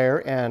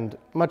prayer, and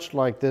much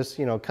like this,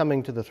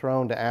 coming to the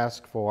throne to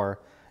ask for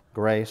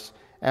grace,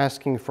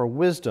 asking for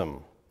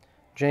wisdom.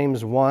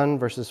 James 1,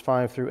 verses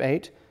 5 through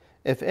 8,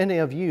 "If any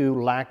of you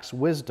lacks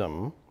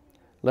wisdom,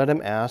 let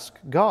him ask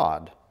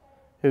God,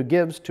 who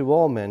gives to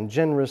all men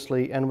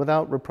generously and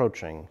without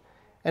reproaching,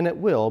 and it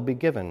will be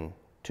given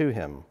to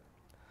him.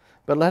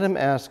 But let him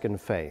ask in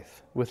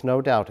faith, with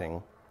no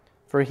doubting,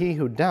 for he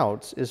who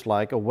doubts is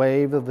like a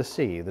wave of the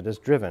sea that is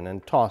driven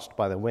and tossed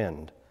by the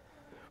wind.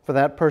 For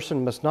that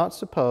person must not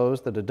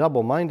suppose that a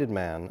double-minded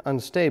man,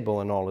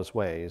 unstable in all his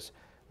ways,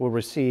 will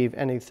receive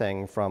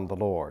anything from the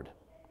Lord."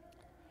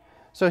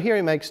 So here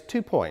he makes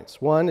 2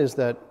 points. One is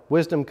that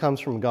wisdom comes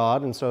from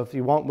God, and so if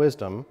you want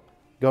wisdom,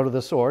 go to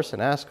the source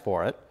and ask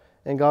for it,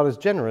 and God is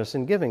generous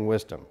in giving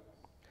wisdom.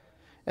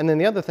 And then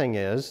the other thing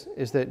is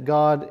that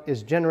God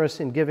is generous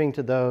in giving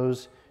to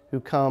those who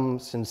come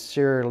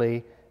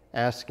sincerely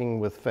asking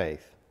with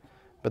faith.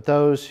 But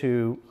those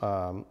who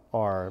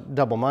are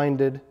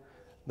double-minded,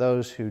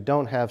 those who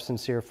don't have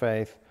sincere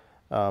faith,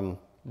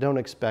 don't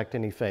expect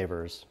any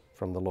favors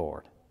from the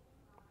Lord.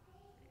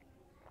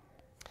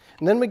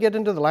 And then we get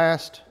into the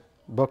last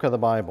book of the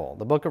Bible,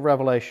 the book of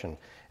Revelation.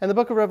 And the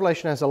book of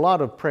Revelation has a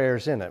lot of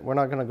prayers in it. We're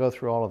not going to go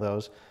through all of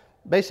those.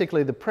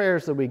 Basically, the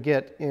prayers that we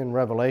get in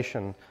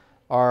Revelation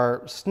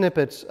are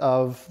snippets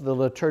of the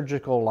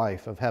liturgical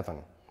life of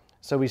heaven.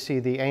 So we see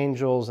the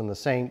angels and the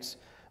saints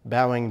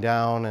bowing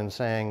down and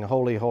saying,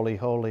 "Holy, holy,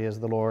 holy is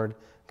the Lord,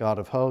 God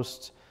of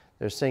hosts."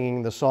 They're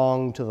singing the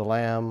song to the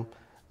Lamb.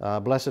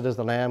 "Blessed is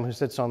the Lamb who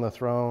sits on the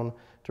throne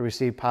to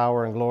receive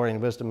power and glory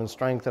and wisdom and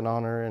strength and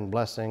honor and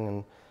blessing,"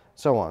 and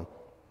so on.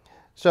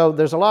 So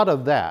there's a lot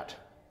of that.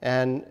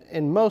 And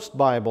in most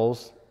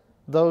Bibles,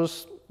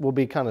 those will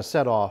be kind of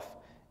set off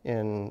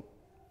in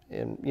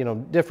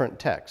different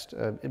text.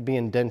 It'd be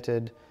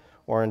indented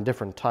or in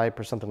different type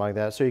or something like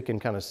that, so you can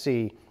kind of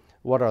see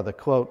what are the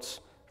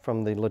quotes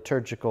from the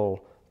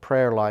liturgical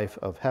prayer life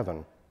of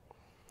heaven.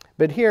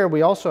 But here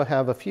we also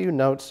have a few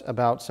notes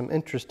about some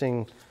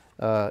interesting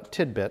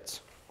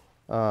tidbits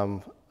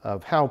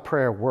of how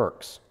prayer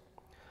works.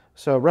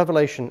 So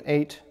Revelation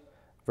 8,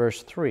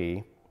 verse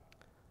 3,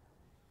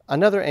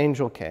 "Another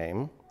angel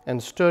came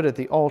and stood at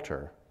the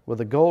altar with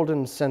a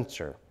golden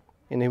censer,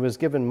 and he was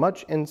given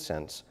much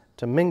incense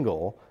to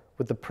mingle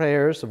with the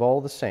prayers of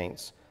all the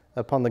saints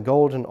upon the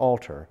golden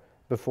altar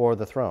before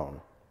the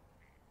throne."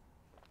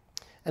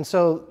 And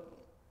so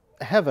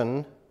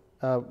heaven,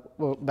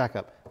 well, back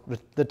up.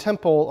 The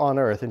temple on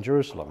earth in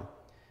Jerusalem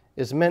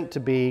is meant to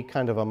be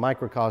kind of a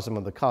microcosm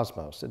of the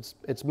cosmos.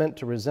 It's meant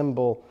to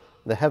resemble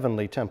the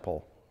heavenly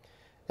temple.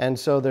 And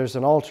so there's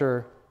an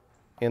altar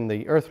in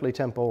the earthly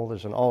temple,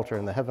 there's an altar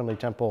in the heavenly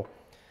temple,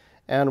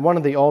 and one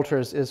of the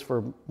altars is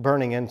for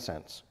burning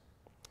incense.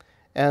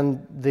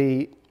 And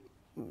the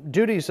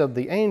duties of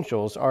the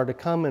angels are to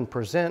come and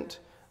present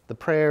the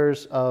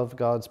prayers of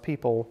God's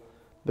people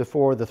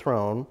before the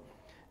throne.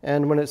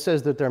 And when it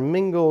says that they're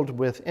mingled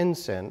with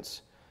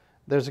incense,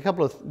 there's a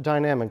couple of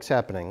dynamics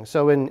happening.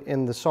 So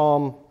in the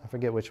psalm, I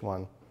forget which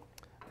one,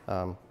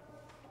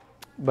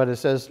 but it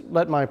says,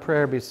 "Let my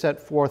prayer be set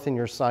forth in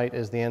your sight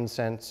as the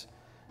incense,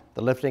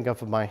 the lifting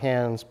up of my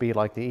hands be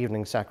like the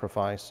evening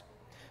sacrifice."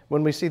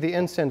 When we see the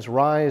incense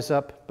rise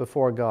up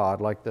before God,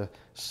 like the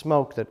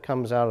smoke that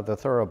comes out of the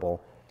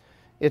thurible,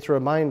 it's a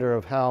reminder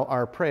of how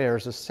our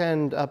prayers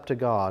ascend up to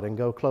God and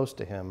go close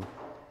to Him.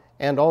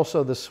 And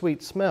also the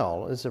sweet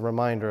smell is a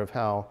reminder of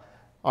how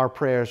our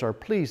prayers are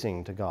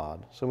pleasing to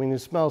God. So when you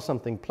smell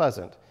something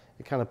pleasant,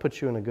 it kind of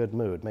puts you in a good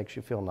mood, makes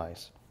you feel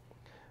nice.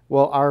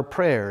 Well, our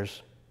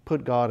prayers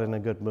put God in a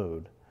good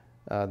mood.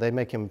 They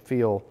make Him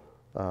feel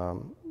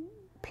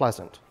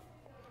pleasant.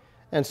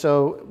 And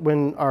so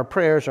when our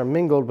prayers are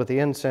mingled with the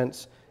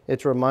incense,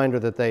 it's a reminder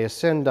that they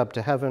ascend up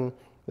to heaven,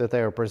 that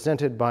they are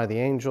presented by the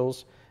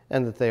angels,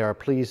 and that they are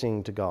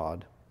pleasing to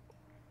God.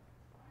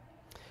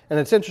 And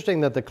it's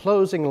interesting that the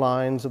closing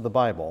lines of the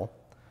Bible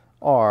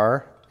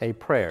are a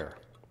prayer.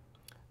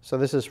 So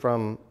this is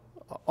from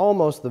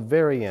almost the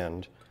very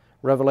end,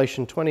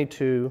 Revelation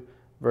 22,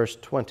 verse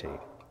 20.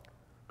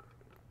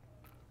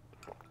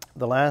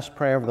 The last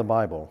prayer of the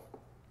Bible.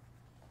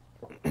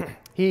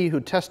 "He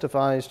who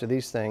testifies to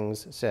these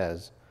things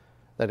says,"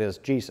 that is,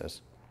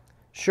 Jesus,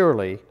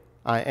 "Surely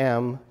I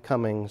am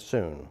coming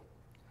soon.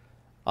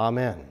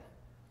 Amen.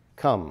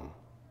 Come,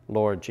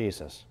 Lord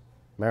Jesus.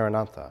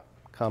 Maranatha.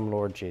 Come,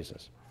 Lord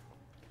Jesus."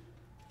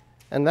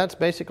 And that's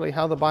basically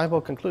how the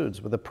Bible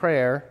concludes, with a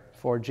prayer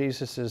for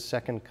Jesus'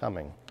 second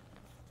coming.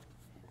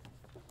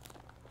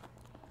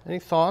 Any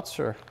thoughts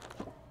or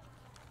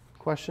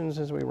questions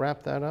as we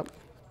wrap that up?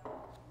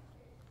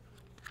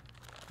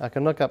 I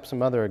can look up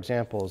some other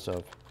examples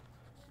of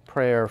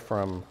prayer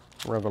from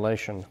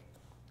Revelation.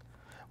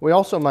 We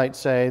also might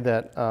say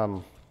that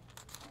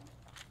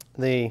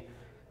the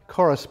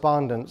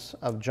correspondence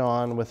of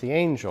John with the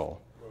angel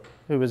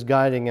who is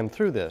guiding him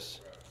through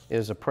this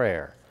is a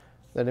prayer.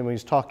 That when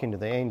he's talking to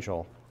the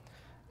angel.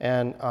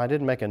 And I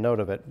didn't make a note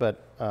of it,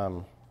 but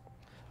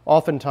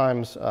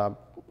oftentimes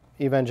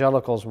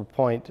evangelicals will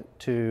point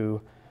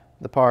to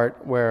the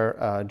part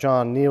where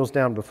John kneels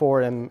down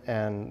before him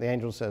and the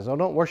angel says, "Oh,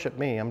 don't worship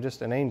me, I'm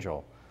just an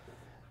angel."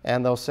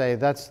 And they'll say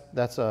that's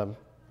a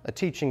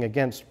teaching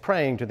against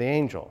praying to the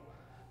angel.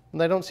 And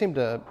they don't seem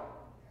to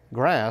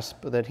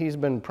grasp that he's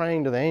been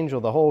praying to the angel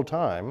the whole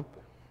time,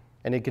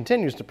 and he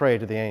continues to pray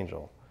to the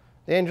angel.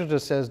 The angel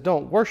just says,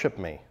 "Don't worship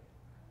me."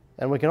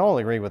 And we can all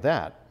agree with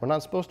that. We're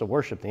not supposed to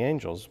worship the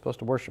angels, we're supposed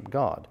to worship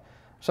God.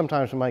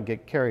 Sometimes we might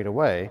get carried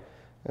away,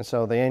 and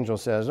so the angel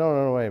says,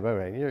 no,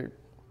 wait,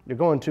 you're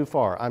going too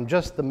far. I'm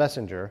just the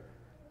messenger.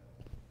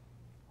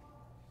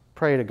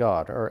 Pray to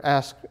God, or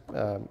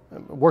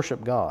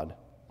worship God.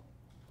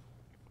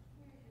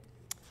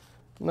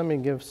 Let me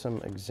give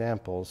some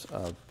examples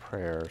of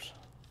prayers,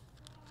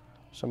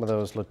 some of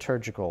those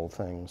liturgical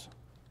things.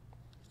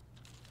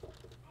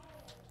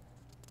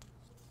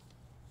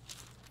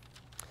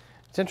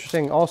 It's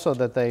interesting also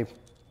that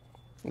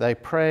they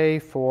pray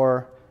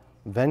for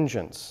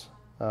vengeance.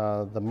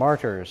 The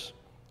martyrs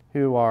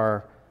who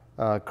are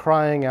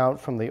crying out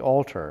from the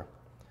altar,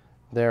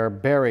 they're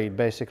buried,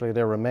 basically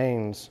their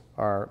remains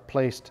are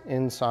placed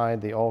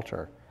inside the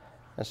altar.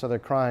 And so they're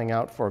crying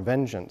out for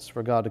vengeance,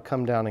 for God to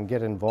come down and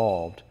get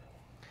involved.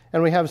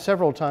 And we have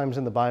several times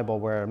in the Bible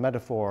where a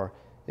metaphor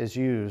is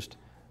used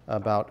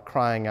about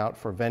crying out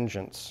for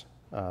vengeance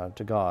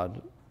to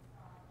God.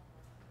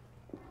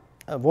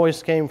 A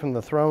voice came from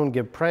the throne,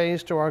 "Give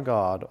praise to our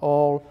God,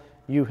 all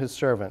you his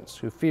servants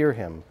who fear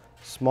him,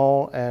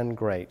 small and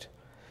great."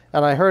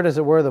 And I heard, as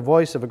it were, the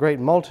voice of a great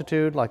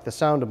multitude, like the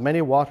sound of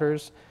many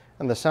waters,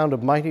 and the sound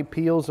of mighty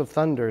peals of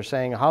thunder,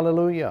 saying,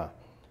 "Hallelujah!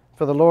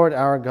 For the Lord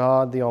our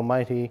God, the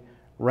Almighty,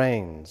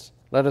 reigns.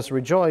 Let us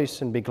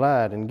rejoice and be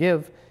glad, and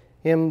give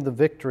him the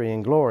victory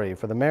and glory,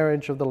 for the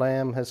marriage of the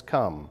Lamb has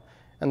come,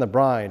 and the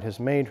bride has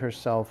made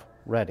herself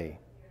ready."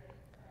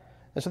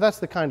 And so that's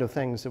the kind of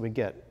things that we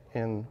get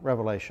in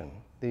Revelation,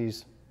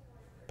 these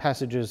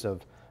passages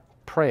of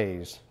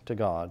praise to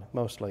God,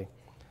 mostly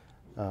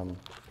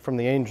from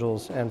the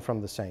angels and from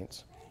the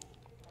saints.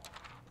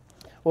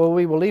 Well,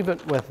 we will leave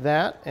it with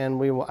that,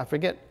 and I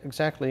forget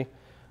exactly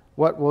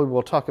what we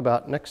will talk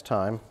about next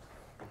time.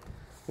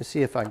 Let me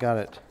see if I got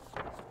it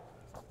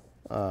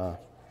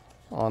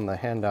on the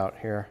handout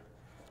here,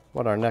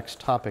 what our next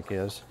topic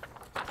is.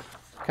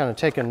 Kind of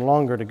taken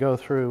longer to go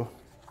through.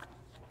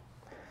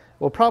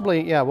 We'll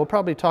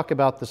probably talk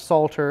about the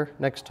Psalter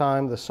next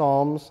time, the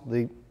Psalms,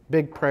 the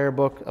big prayer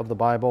book of the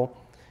Bible,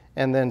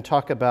 and then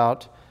talk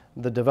about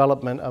the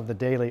development of the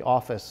daily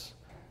office,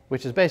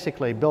 which is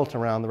basically built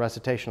around the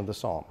recitation of the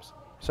Psalms.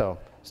 So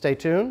stay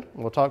tuned,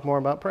 and we'll talk more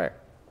about prayer.